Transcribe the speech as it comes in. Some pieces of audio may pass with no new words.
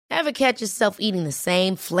Ever catch yourself eating the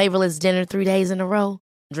same flavorless dinner 3 days in a row?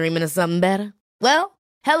 Dreaming of something better? Well,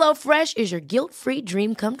 HelloFresh is your guilt-free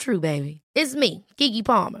dream come true, baby. It's me, Keke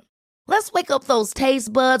Palmer. Let's wake up those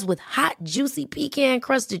taste buds with hot, juicy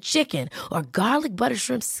pecan-crusted chicken or garlic butter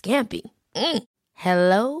shrimp scampi.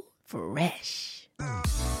 Hello Fresh.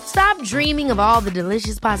 Stop dreaming of all the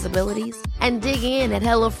delicious possibilities and dig in at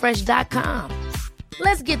HelloFresh.com.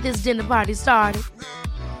 Let's get this dinner party started.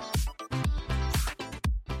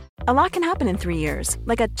 A lot can happen in 3 years,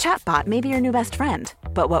 like a chatbot may be your new best friend.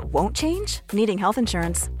 But what won't change? Needing health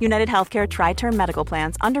insurance. United Healthcare Tri-Term Medical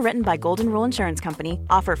Plans, underwritten by Golden Rule Insurance Company,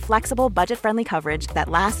 offer flexible, budget-friendly coverage that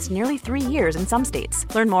lasts nearly 3 years in some states.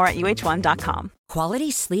 Learn more at uh1.com.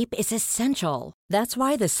 Quality sleep is essential. That's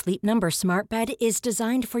why the Sleep Number Smart Bed is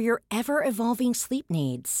designed for your ever-evolving sleep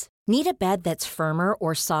needs. Need a bed that's firmer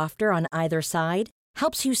or softer on either side?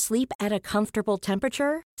 Helps you sleep at a comfortable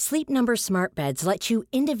temperature? Sleep Number Smart Beds let you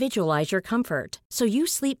individualize your comfort, so you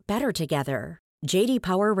sleep better together. J.D.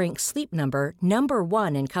 Power ranks Sleep Number number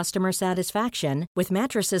 1 in customer satisfaction with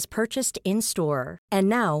mattresses purchased in-store. And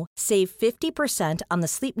now, save 50% on the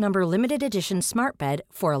Sleep Number Limited Edition Smart Bed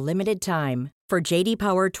for a limited time. For J.D.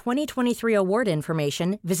 Power 2023 award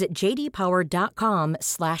information, visit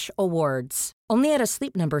jdpower.com/awards. Only at a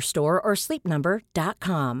Sleep Number store or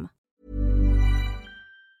sleepnumber.com.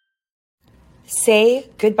 Say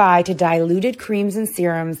goodbye to diluted creams and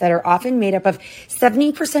serums that are often made up of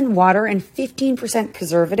 70% water and 15%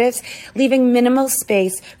 preservatives, leaving minimal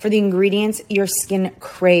space for the ingredients your skin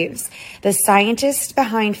craves. The scientists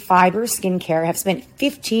behind Fiber Skincare have spent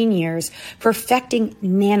 15 years perfecting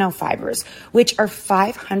nanofibers, which are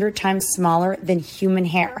 500 times smaller than human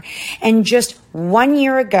hair. And just 1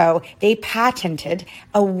 year ago, they patented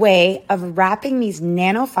a way of wrapping these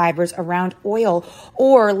nanofibers around oil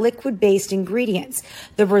or liquid-based ingredients.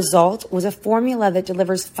 The result was a formula that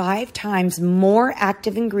delivers 5 times more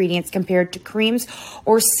active ingredients compared to creams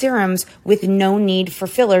or serums with no need for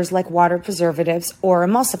fillers like water preservatives or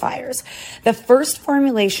emulsifiers. The first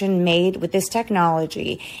formulation made with this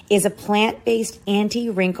technology is a plant-based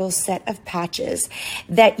anti-wrinkle set of patches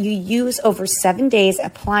that you use over 7 days,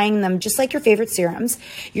 applying them just like your favorite serums.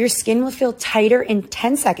 Your skin will feel tighter in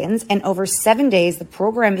 10 seconds, and over 7 days, the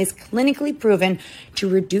program is clinically proven to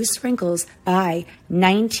reduce wrinkles by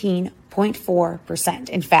 19.4%.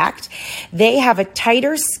 In fact, they have a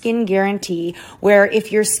tighter skin guarantee where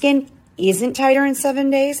if your skin isn't tighter in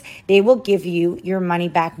 7 days, they will give you your money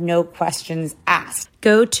back, no questions asked.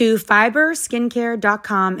 Go to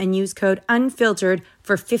fiberskincare.com and use code UNFILTERED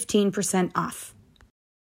for 15% off.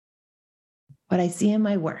 What I see in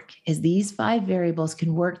my work is these 5 variables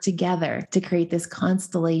can work together to create this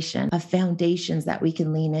constellation of foundations that we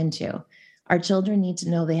can lean into. Our children need to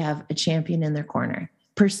know they have a champion in their corner.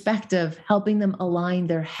 Perspective, helping them align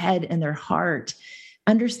their head and their heart.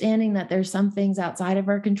 Understanding that there's some things outside of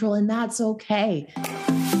our control, and that's okay.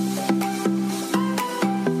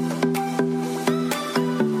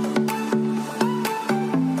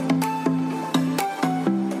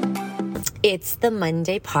 It's the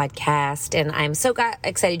Monday podcast, and I'm so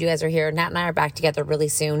excited you guys are here. Nat and I are back together really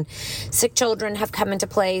soon. Sick children have come into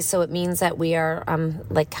play, so it means that we are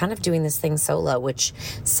kind of doing this thing solo, which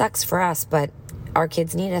sucks for us, but our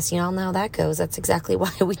kids need us. You all know how that goes. That's exactly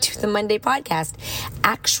why we do the Monday podcast,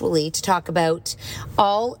 actually to talk about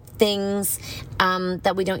all things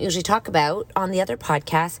that we don't usually talk about on the other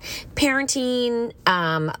podcasts, parenting,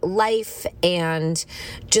 life, and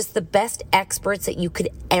just the best experts that you could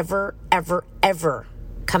ever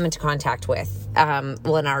come into contact with.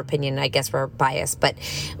 Well, in our opinion, I guess we're biased, but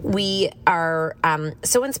we are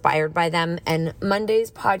so inspired by them. And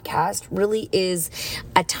Monday's podcast really is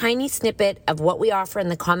a tiny snippet of what we offer in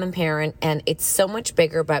the Common Parent, and it's so much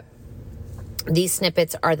bigger, but these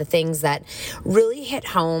snippets are the things that really hit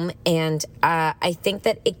home, and I think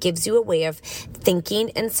that it gives you a way of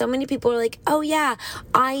thinking. And so many people are like, oh yeah,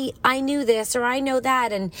 I knew this or I know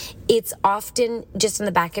that, and it's often just in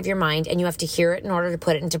the back of your mind, and you have to hear it in order to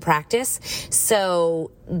put it into practice.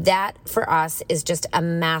 So that for us is just a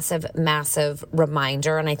massive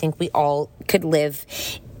reminder, and I think we all could live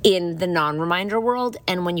in the non-reminder world.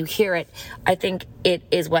 And when you hear it, I think it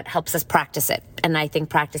is what helps us practice it. And I think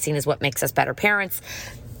practicing is what makes us better parents,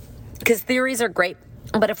 because theories are great,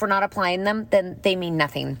 but if we're not applying them, then they mean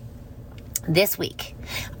nothing. This week,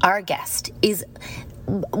 our guest is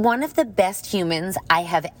one of the best humans I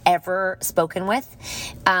have ever spoken with,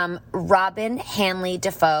 Robin Hanley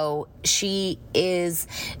Dafoe. She is,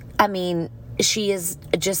 she is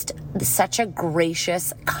just such a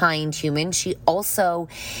gracious, kind human. She also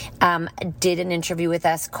did an interview with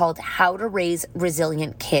us called How to Raise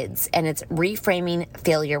Resilient Kids, and it's reframing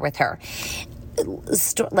failure with her.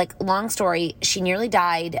 Long story, she nearly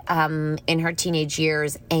died in her teenage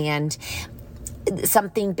years, and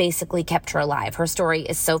something basically kept her alive. Her story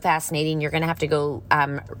is so fascinating. You're going to have to go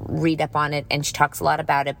read up on it, and she talks a lot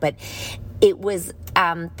about it. But it was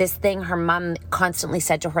this thing her mom constantly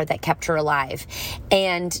said to her that kept her alive.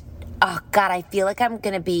 And oh God, I feel like I'm not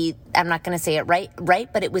going to say it right,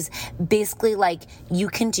 but it was basically like, you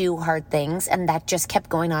can do hard things. And that just kept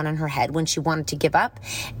going on in her head when she wanted to give up,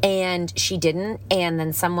 and she didn't. And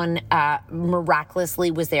then someone miraculously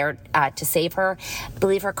was there to save her. I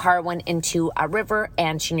believe her car went into a river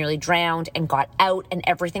and she nearly drowned and got out, and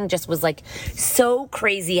everything just was like so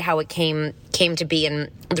crazy how it came to be. And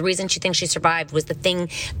the reason she thinks she survived was the thing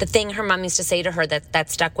her mom used to say to her that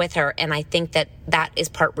stuck with her. And I think that is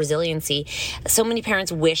part resiliency. So many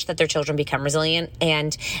parents wish that their children become resilient,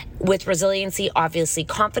 and with resiliency, obviously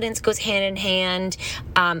confidence goes hand in hand.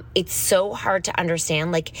 It's so hard to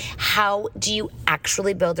understand, like, how do you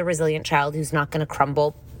actually build a resilient child who's not going to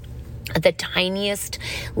crumble at the tiniest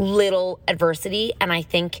little adversity? And I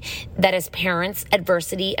think that as parents,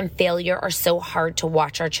 adversity and failure are so hard to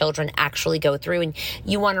watch our children actually go through. And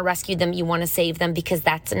you want to rescue them, you want to save them, because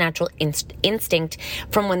that's a natural instinct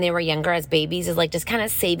from when they were younger as babies, is like just kind of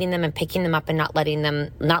saving them and picking them up and not letting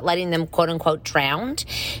them quote unquote drown.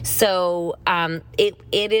 So it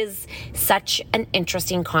is such an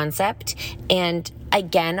interesting concept. And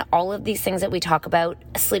again, all of these things that we talk about,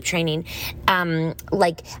 sleep training,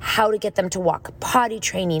 like how to get them to walk, potty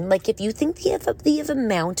training. Like, if you think the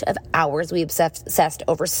amount of hours we obsessed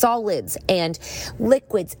over solids and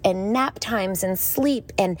liquids and nap times and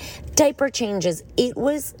sleep and diaper changes, it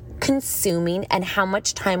was consuming. And how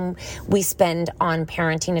much time we spend on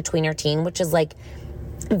parenting a tweener teen, which is like,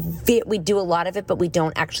 we do a lot of it, but we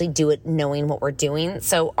don't actually do it knowing what we're doing.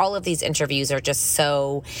 So all of these interviews are just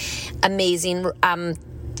so amazing.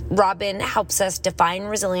 Robin helps us define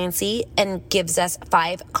resiliency and gives us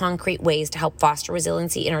 5 concrete ways to help foster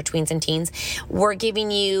resiliency in our tweens and teens. We're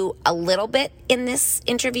giving you a little bit in this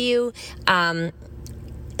interview,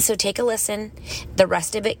 so take a listen. The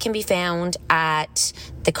rest of it can be found at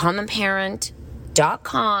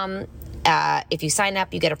thecommonparent.com. If you sign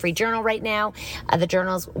up, you get a free journal right now. The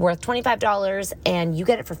journal's worth $25, and you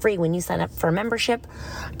get it for free when you sign up for a membership.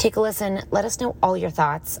 Take a listen. Let us know all your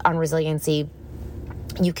thoughts on resiliency.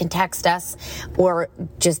 You can text us or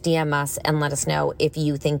just DM us and let us know if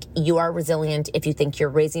you think you are resilient, if you think you're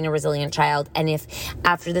raising a resilient child, and if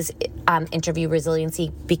after this interview,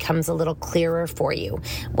 resiliency becomes a little clearer for you.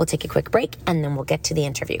 We'll take a quick break, and then we'll get to the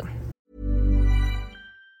interview.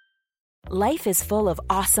 Life is full of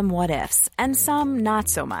awesome what-ifs, and some not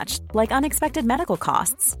so much, like unexpected medical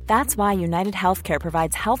costs. That's why United Healthcare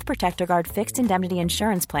provides Health Protector Guard fixed indemnity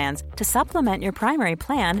insurance plans to supplement your primary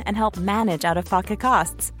plan and help manage out-of-pocket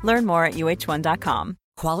costs. Learn more at uh1.com.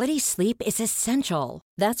 Quality sleep is essential.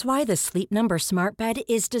 That's why the Sleep Number Smart Bed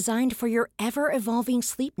is designed for your ever-evolving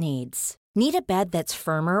sleep needs. Need a bed that's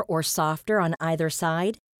firmer or softer on either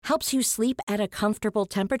side? Helps you sleep at a comfortable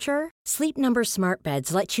temperature? Sleep Number Smart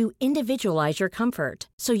Beds let you individualize your comfort,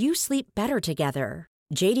 so you sleep better together.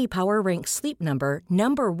 J.D. Power ranks Sleep Number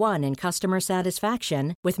number 1 in customer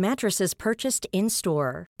satisfaction with mattresses purchased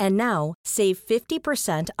in-store. And now, save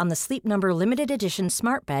 50% on the Sleep Number Limited Edition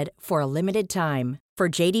Smart Bed for a limited time. For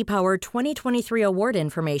J.D. Power 2023 award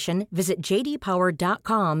information, visit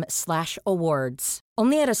jdpower.com/awards.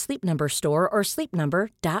 Only at a Sleep Number store or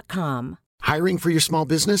sleepnumber.com. Hiring for your small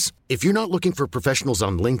business? If you're not looking for professionals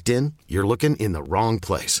on LinkedIn, you're looking in the wrong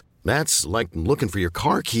place. That's like looking for your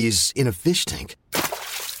car keys in a fish tank.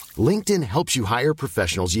 LinkedIn helps you hire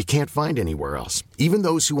professionals you can't find anywhere else, even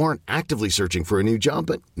those who aren't actively searching for a new job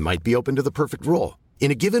but might be open to the perfect role. In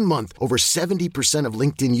a given month, over 70% of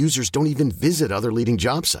LinkedIn users don't even visit other leading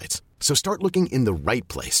job sites. So start looking in the right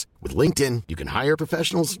place. With LinkedIn, you can hire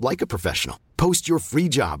professionals like a professional. Post your free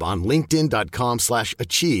job on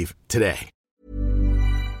linkedin.com/achieve today.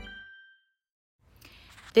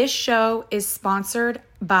 This show is sponsored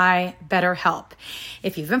by BetterHelp.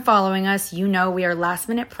 If you've been following us, you know we are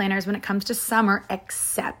last-minute planners when it comes to summer,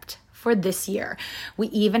 except for this year. We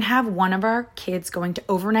even have one of our kids going to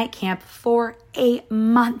overnight camp for a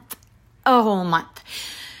whole month.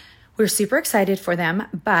 We're super excited for them,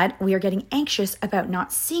 but we are getting anxious about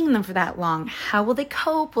not seeing them for that long. How will they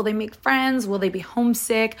cope? Will they make friends? Will they be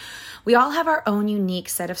homesick? We all have our own unique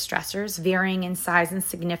set of stressors, varying in size and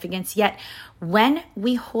significance, yet when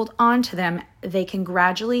we hold on to them, they can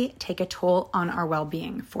gradually take a toll on our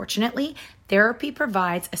well-being. Fortunately, therapy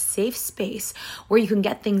provides a safe space where you can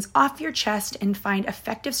get things off your chest and find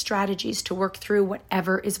effective strategies to work through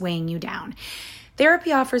whatever is weighing you down.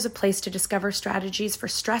 Therapy offers a place to discover strategies for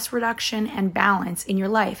stress reduction and balance in your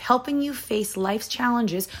life, helping you face life's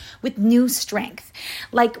challenges with new strength.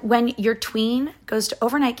 Like when your tween goes to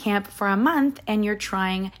overnight camp for a month and you're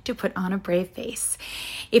trying to put on a brave face.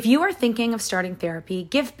 If you are thinking of starting therapy,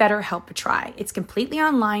 give BetterHelp a try. It's completely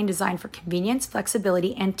online, designed for convenience,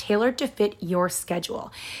 flexibility, and tailored to fit your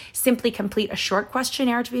schedule. Simply complete a short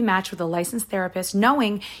questionnaire to be matched with a licensed therapist,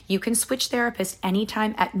 knowing you can switch therapists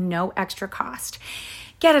anytime at no extra cost.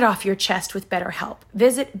 Get it off your chest with BetterHelp.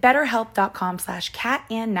 Visit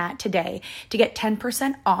betterhelp.com/catandnat today to get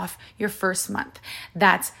 10% off your first month.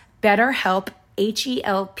 That's BetterHelp,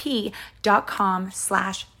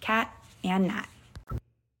 HELP.com/catandnat.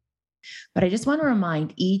 But I just want to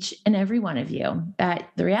remind each and every one of you that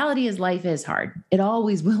the reality is life is hard. It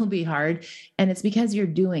always will be hard. And it's because you're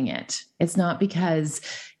doing it. It's not because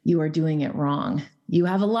you are doing it wrong. You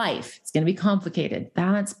have a life. It's going to be complicated.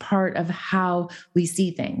 That's part of how we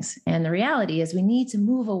see things. And the reality is we need to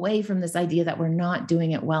move away from this idea that we're not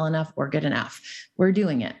doing it well enough or good enough. We're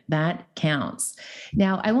doing it. That counts.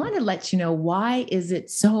 Now, I want to let you know, why is it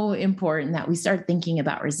so important that we start thinking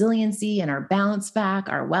about resiliency and our bounce back,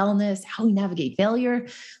 our wellness, how we navigate failure?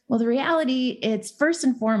 Well, the reality, it's first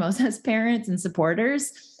and foremost, as parents and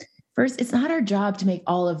supporters, first, it's not our job to make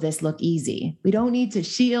all of this look easy. We don't need to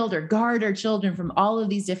shield or guard our children from all of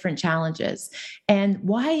these different challenges. And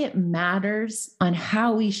why it matters on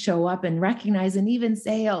how we show up and recognize and even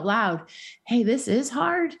say out loud, hey, this is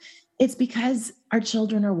hard. It's because our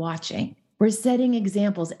children are watching. We're setting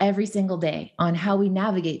examples every single day on how we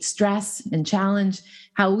navigate stress and challenge,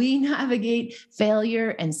 how we navigate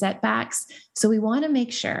failure and setbacks. So we want to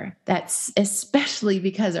make sure that, especially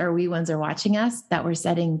because our wee ones are watching us, that we're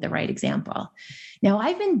setting the right example. Now,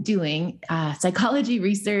 I've been doing psychology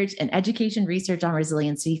research and education research on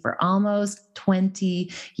resiliency for almost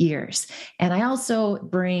 20 years. And I also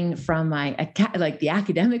bring from my, the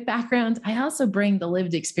academic background, I also bring the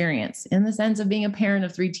lived experience in the sense of being a parent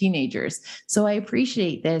of 3 teenagers. So I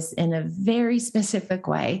appreciate this in a very specific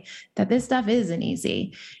way, that this stuff isn't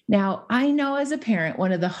easy. Now, I know as a parent,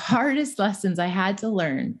 one of the hardest lessons I had to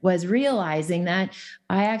learn was realizing that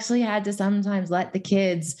I actually had to sometimes let the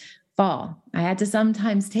kids fall. I had to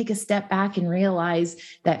sometimes take a step back and realize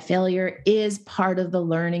that failure is part of the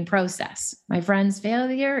learning process. My friends,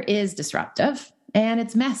 failure is disruptive and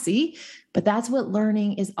it's messy, but that's what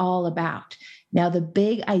learning is all about. Now, the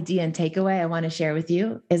big idea and takeaway I want to share with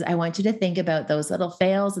you is I want you to think about those little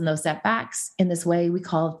fails and those setbacks in this way we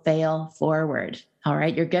call fail forward. All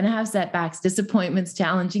right, you're going to have setbacks, disappointments,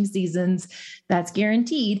 challenging seasons. That's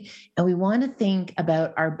guaranteed. And we want to think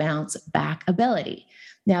about our bounce back ability.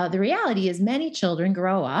 Now, the reality is many children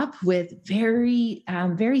grow up with very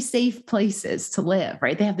safe places to live,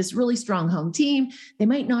 right? They have this really strong home team. They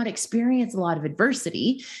might not experience a lot of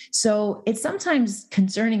adversity. So it's sometimes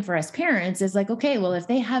concerning for us parents is like, okay, well, if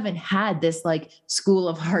they haven't had this like school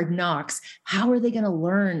of hard knocks, how are they going to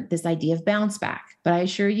learn this idea of bounce back? But I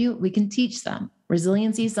assure you, we can teach them.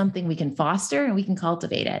 Resiliency is something we can foster and we can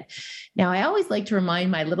cultivate it. Now, I always like to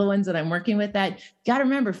remind my little ones that I'm working with that you got to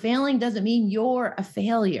remember, failing doesn't mean you're a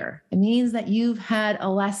failure. It means that you've had a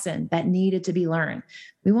lesson that needed to be learned.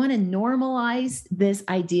 We want to normalize this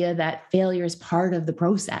idea that failure is part of the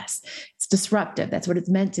process. It's disruptive. That's what it's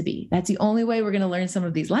meant to be. That's the only way we're going to learn some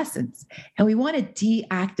of these lessons. And we want to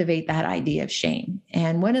deactivate that idea of shame.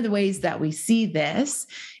 And one of the ways that we see this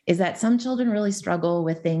is that some children really struggle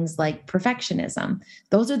with things like perfectionism.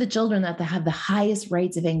 Those are the children that have the highest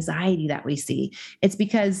rates of anxiety that we see. It's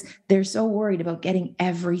because they're so worried about getting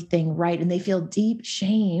everything right and they feel deep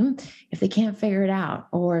shame if they can't figure it out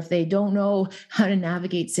or if they don't know how to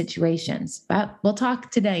navigate situations. But we'll talk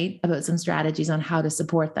today about some strategies on how to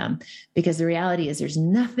support them, because the reality is there's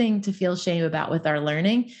nothing to feel shame about with our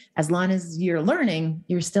learning. As long as you're learning,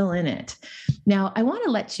 you're still in it. Now, I want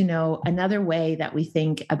to let you know another way that we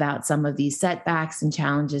think about some of these setbacks and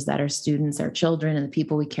challenges that our students, our children, and the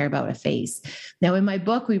people we care about face. Now, in my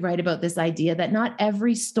book, we write about this idea that not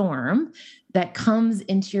every storm that comes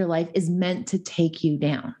into your life is meant to take you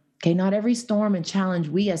down. Okay, not every storm and challenge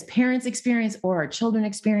we as parents experience or our children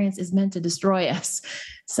experience is meant to destroy us.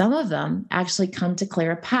 Some of them actually come to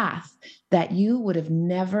clear a path that you would have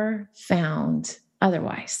never found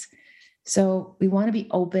otherwise. So we want to be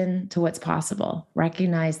open to what's possible.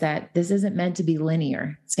 Recognize that this isn't meant to be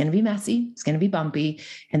linear. It's going to be messy. It's going to be bumpy.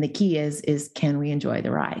 And the key is can we enjoy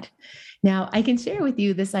the ride? Now, I can share with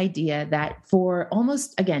you this idea that for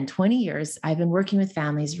almost, again, 20 years, I've been working with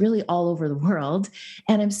families really all over the world.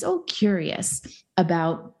 And I'm so curious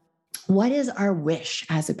about what is our wish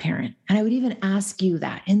as a parent? And I would even ask you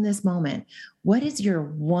that in this moment. What is your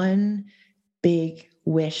one big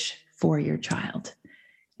wish for your child?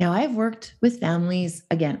 Now, I've worked with families,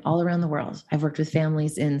 again, all around the world. I've worked with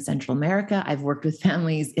families in Central America. I've worked with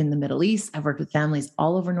families in the Middle East. I've worked with families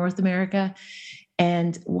all over North America.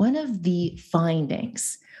 And one of the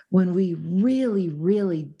findings, when we really,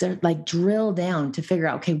 really drill down to figure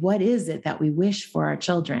out, okay, what is it that we wish for our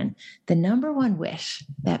children? The number one wish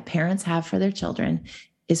that parents have for their children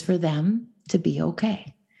is for them to be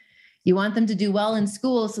okay. You want them to do well in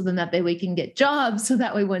school so then that way can get jobs, so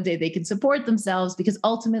that way one day they can support themselves, because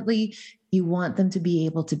ultimately you want them to be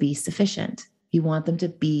able to be sufficient. You want them to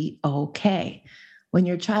be okay. When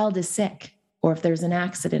your child is sick, or if there's an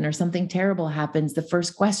accident or something terrible happens, the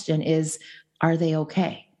first question is, are they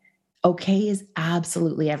okay? Okay is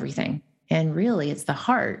absolutely everything. And really, it's the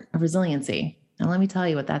heart of resiliency. Now, let me tell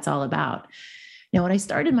you what that's all about. Now, when I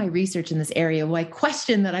started my research in this area, my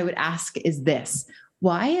question that I would ask is this: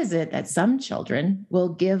 why is it that some children will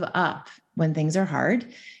give up when things are hard,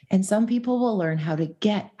 and some people will learn how to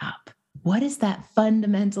get up? What is that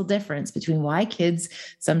fundamental difference between why kids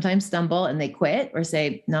sometimes stumble and they quit or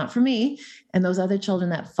say, not for me, and those other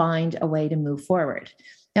children that find a way to move forward?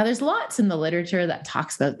 Now, there's lots in the literature that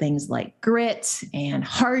talks about things like grit and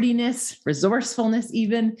hardiness, resourcefulness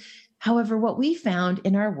even. However, what we found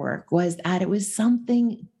in our work was that it was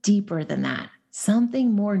something deeper than that,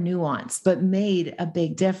 something more nuanced, but made a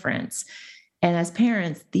big difference. And as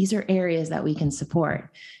parents, these are areas that we can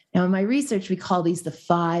support. Now, in my research, we call these the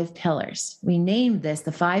 5 pillars. We named this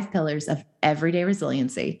the 5 pillars of everyday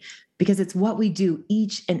resiliency because it's what we do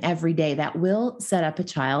each and every day that will set up a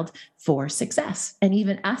child for success, and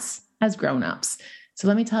even us as grown-ups. So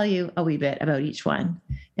let me tell you a wee bit about each one.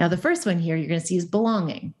 Now, the first one here you're going to see is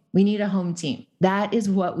belonging. We need a home team. That is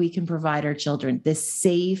what we can provide our children, this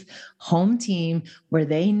safe home team where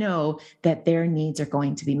they know that their needs are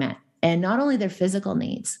going to be met. And not only their physical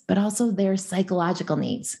needs, but also their psychological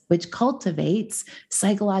needs, which cultivates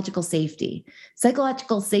psychological safety.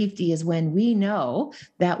 Psychological safety is when we know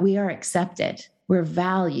that we are accepted, we're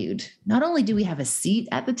valued. Not only do we have a seat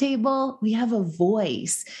at the table, we have a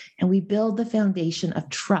voice, and we build the foundation of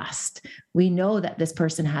trust. We know that this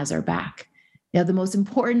person has our back. Now, the most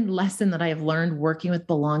important lesson that I have learned working with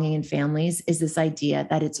belonging in families is this idea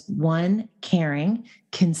that it's one caring,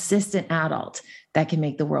 consistent adult that can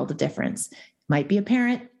make the world a difference. Might be a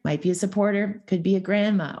parent, might be a supporter, could be a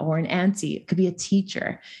grandma or an auntie, it could be a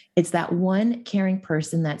teacher. It's that one caring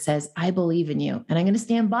person that says, I believe in you and I'm going to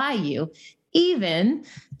stand by you. Even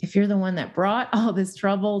if you're the one that brought all this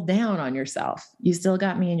trouble down on yourself, you still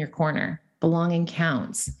got me in your corner. Belonging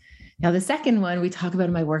counts. Now, the second one we talk about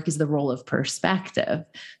in my work is the role of perspective.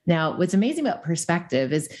 Now, what's amazing about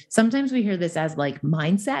perspective is sometimes we hear this as like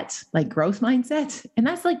mindset, like growth mindset, and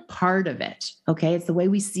that's like part of it. Okay. It's the way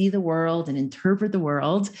we see the world and interpret the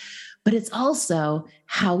world, but it's also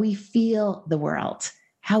how we feel the world,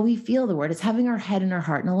 how we feel the world. It's having our head and our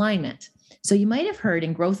heart in alignment. So you might have heard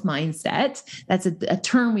in growth mindset, that's a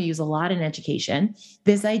term we use a lot in education,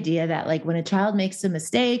 this idea that like when a child makes a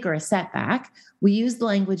mistake or a setback, we use the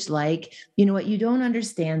language like, you know what, you don't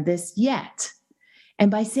understand this yet. And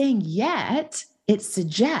by saying yet, it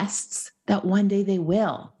suggests that one day they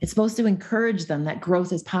will. It's supposed to encourage them that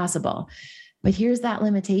growth is possible. But here's that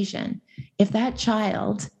limitation. If that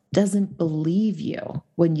child doesn't believe you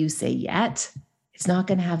when you say yet, it's not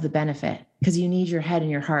going to have the benefit because you need your head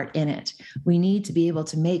and your heart in it. We need to be able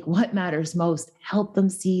to make what matters most, help them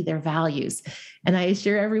see their values. And I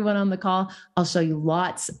assure everyone on the call, I'll show you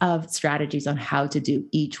lots of strategies on how to do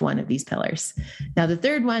each one of these pillars. Now, the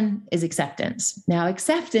third one is acceptance. Now,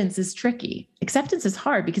 acceptance is tricky. Acceptance is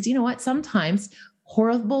hard because you know what? Sometimes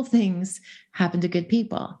horrible things happen to good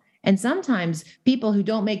people. And sometimes people who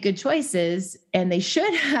don't make good choices and they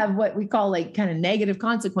should have what we call like kind of negative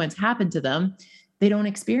consequence happen to them, they don't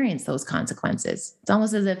experience those consequences. It's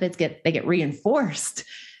almost as if they get reinforced.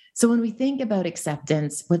 So when we think about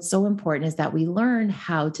acceptance, what's so important is that we learn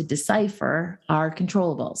how to decipher our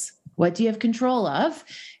controllables. What do you have control of?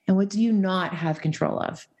 And what do you not have control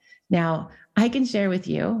of? Now, I can share with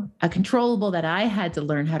you a controllable that I had to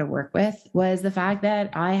learn how to work with was the fact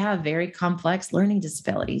that I have very complex learning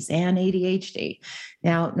disabilities and ADHD.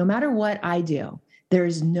 Now, no matter what I do, there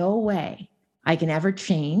is no way I can ever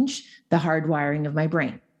change the hardwiring of my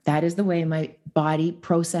brain. That is the way my body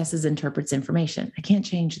processes, interprets information. I can't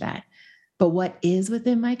change that. But what is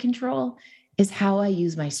within my control is how I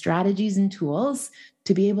use my strategies and tools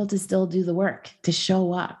to be able to still do the work, to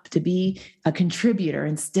show up, to be a contributor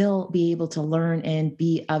and still be able to learn and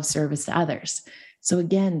be of service to others. So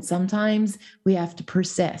again, sometimes we have to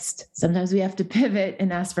persist. Sometimes we have to pivot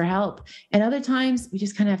and ask for help. And other times we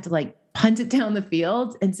just kind of have to like punt it down the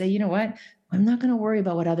field and say, you know what? I'm not going to worry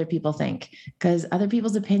about what other people think, because other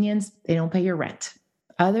people's opinions, they don't pay your rent.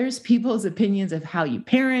 Others people's opinions of how you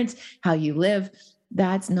parent, how you live,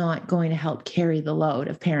 that's not going to help carry the load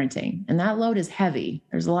of parenting. And that load is heavy.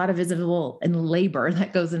 There's a lot of visible and labor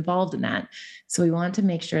that goes involved in that. So we want to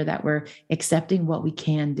make sure that we're accepting what we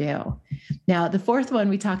can do. Now, the fourth one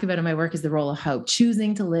we talk about in my work is the role of hope,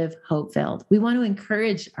 choosing to live hope-filled. We want to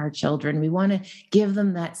encourage our children. We want to give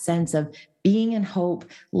them that sense of being in hope,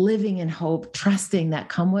 living in hope, trusting that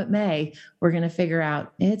come what may, we're going to figure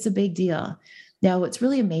out it's a big deal. Now, what's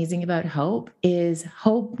really amazing about hope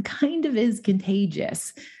kind of is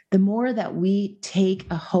contagious. The more that we take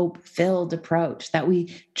a hope-filled approach, that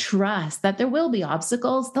we trust that there will be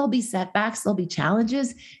obstacles, there'll be setbacks, there'll be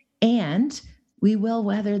challenges, and we will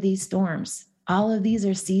weather these storms. All of these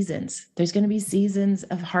are seasons. There's going to be seasons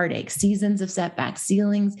of heartache, seasons of setbacks,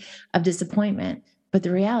 seasons of disappointment. But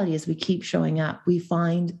the reality is we keep showing up. We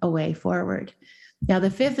find a way forward. Now,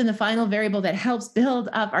 the fifth and the final variable that helps build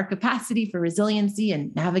up our capacity for resiliency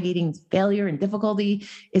and navigating failure and difficulty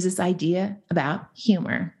is this idea about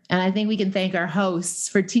humor. And I think we can thank our hosts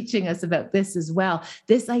for teaching us about this as well.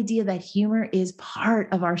 This idea that humor is part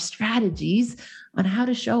of our strategies on how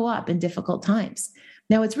to show up in difficult times.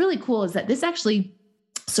 Now, what's really cool is that this actually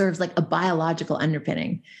serves like a biological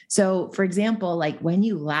underpinning. So for example, like when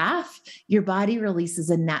you laugh, your body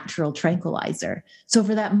releases a natural tranquilizer. So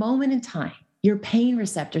for that moment in time, your pain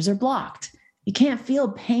receptors are blocked. You can't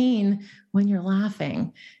feel pain when you're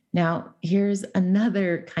laughing. Now, here's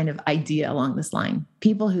another kind of idea along this line.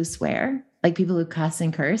 People who swear, like people who cuss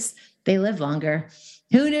and curse, they live longer.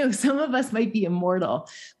 Who knew? Some of us might be immortal.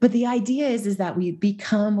 But the idea is that we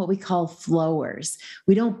become what we call flowers.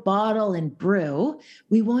 We don't bottle and brew.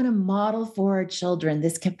 We want to model for our children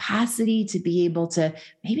this capacity to be able to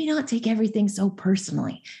maybe not take everything so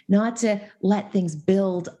personally, not to let things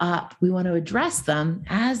build up. We want to address them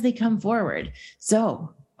as they come forward.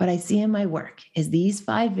 So what I see in my work is these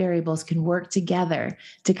 5 variables can work together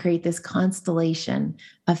to create this constellation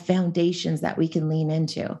of foundations that we can lean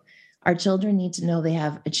into. Our children need to know they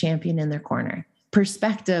have a champion in their corner.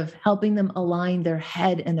 Perspective, helping them align their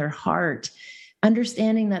head and their heart.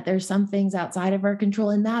 Understanding that there's some things outside of our control,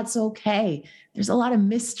 and that's okay. There's a lot of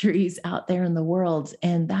mysteries out there in the world,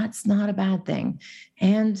 and that's not a bad thing.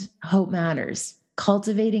 And hope matters.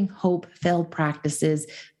 Cultivating hope-filled practices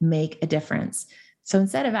make a difference. So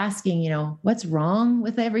instead of asking, what's wrong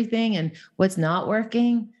with everything and what's not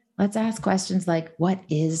working, let's ask questions like, what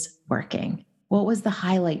is working? What was the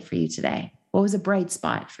highlight for you today? What was a bright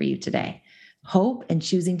spot for you today? Hope and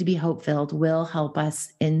choosing to be hope-filled will help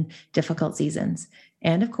us in difficult seasons.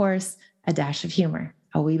 And of course, a dash of humor.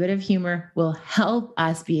 A wee bit of humor will help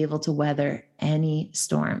us be able to weather any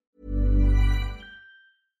storm.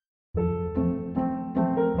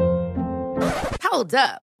 Hold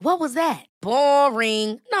up. What was that?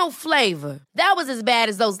 Boring. No flavor. That was as bad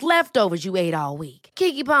as those leftovers you ate all week.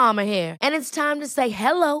 Keke Palmer here. And it's time to say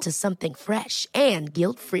hello to something fresh and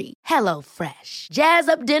guilt-free. Hello Fresh. Jazz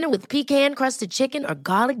up dinner with pecan-crusted chicken or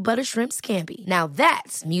garlic butter shrimp scampi. Now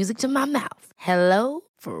that's music to my mouth. Hello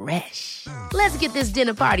Fresh. Let's get this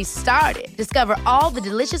dinner party started. Discover all the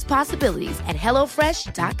delicious possibilities at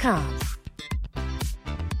HelloFresh.com.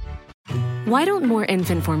 Why don't more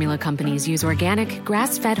infant formula companies use organic,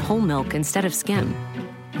 grass-fed whole milk instead of skim?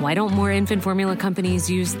 Why don't more infant formula companies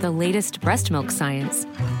use the latest breast milk science?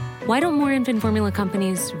 Why don't more infant formula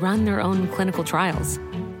companies run their own clinical trials?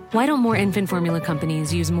 Why don't more infant formula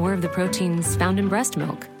companies use more of the proteins found in breast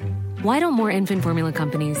milk? Why don't more infant formula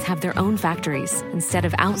companies have their own factories instead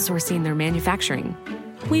of outsourcing their manufacturing?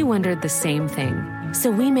 We wondered the same thing. So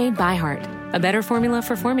we made ByHeart, a better formula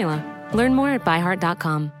for formula. Learn more at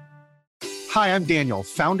byheart.com. Hi, I'm Daniel,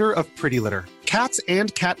 founder of Pretty Litter. Cats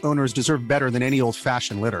and cat owners deserve better than any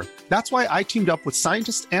old-fashioned litter. That's why I teamed up with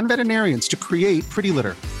scientists and veterinarians to create Pretty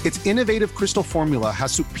Litter. Its innovative crystal formula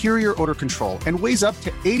has superior odor control and weighs up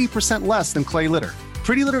to 80% less than clay litter.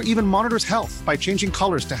 Pretty Litter even monitors health by changing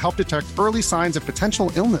colors to help detect early signs of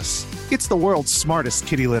potential illness. It's the world's smartest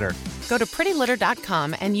kitty litter. Go to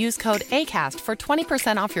prettylitter.com and use code ACAST for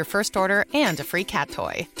 20% off your first order and a free cat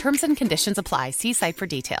toy. Terms and conditions apply. See site for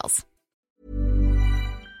details.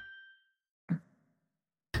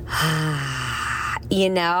 you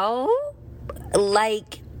know,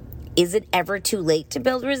 like, is it ever too late to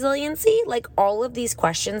build resiliency? Like, all of these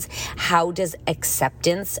questions, how does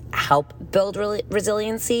acceptance help build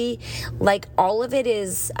resiliency? Like, all of it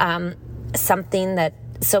is something that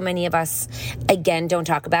so many of us, again, don't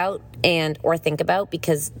talk about or think about,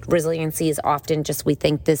 because resiliency is often just, we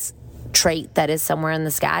think, this trait that is somewhere in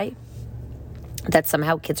the sky, that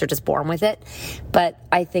somehow kids are just born with it. But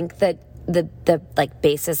I think that the like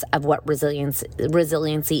basis of what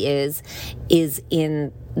resiliency is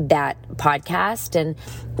in that podcast. And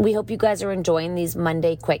we hope you guys are enjoying these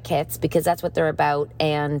Monday quick hits, because that's what they're about.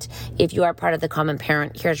 And if you are part of the Common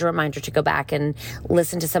Parent, here's a reminder to go back and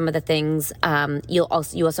listen to some of the things. You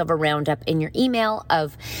also have a roundup in your email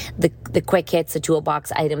of the quick hits, the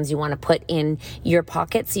toolbox items you want to put in your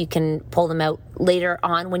pocket so you can pull them out later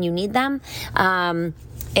on when you need them.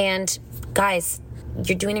 And guys,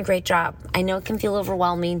 you're doing a great job. I know it can feel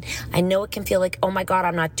overwhelming. I know it can feel like, oh my God,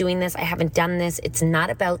 I'm not doing this. I haven't done this. It's not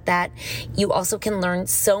about that. You also can learn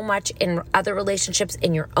so much in other relationships,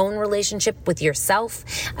 in your own relationship with yourself,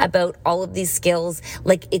 about all of these skills.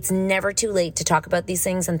 Like, it's never too late to talk about these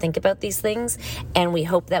things and think about these things. And we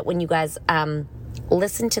hope that when you guys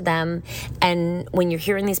listen to them, and when you're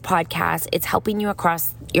hearing these podcasts, it's helping you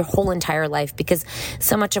across your whole entire life, because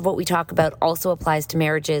so much of what we talk about also applies to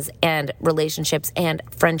marriages and relationships and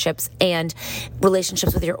friendships and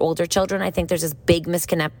relationships with your older children. I think there's this big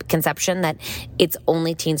misconception that it's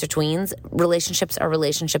only teens or tweens. Relationships are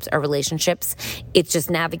relationships are relationships. It's just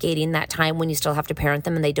navigating that time when you still have to parent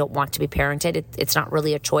them and they don't want to be parented. It's not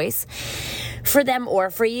really a choice for them or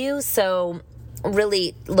for you. So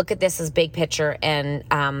really look at this as big picture and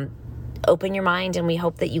open your mind, and we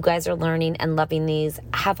hope that you guys are learning and loving these.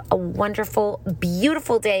 Have a wonderful,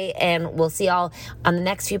 beautiful day, and we'll see y'all on the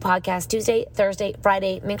next few podcasts, Tuesday, Thursday,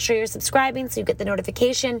 Friday. Make sure you're subscribing so you get the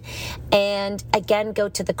notification. And again, go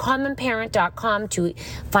to thecommonparent.com to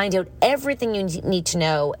find out everything you need to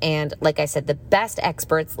know. And like I said, the best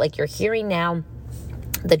experts like you're hearing now,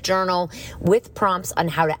 the journal with prompts on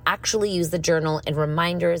how to actually use the journal, and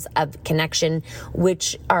reminders of connection,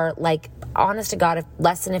 which are like, honest to God,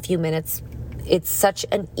 less than a few minutes. It's such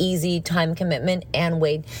an easy time commitment and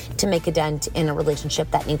way to make a dent in a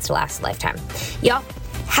relationship that needs to last a lifetime. Y'all,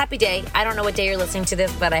 happy day. I don't know what day you're listening to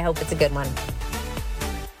this, but I hope it's a good one.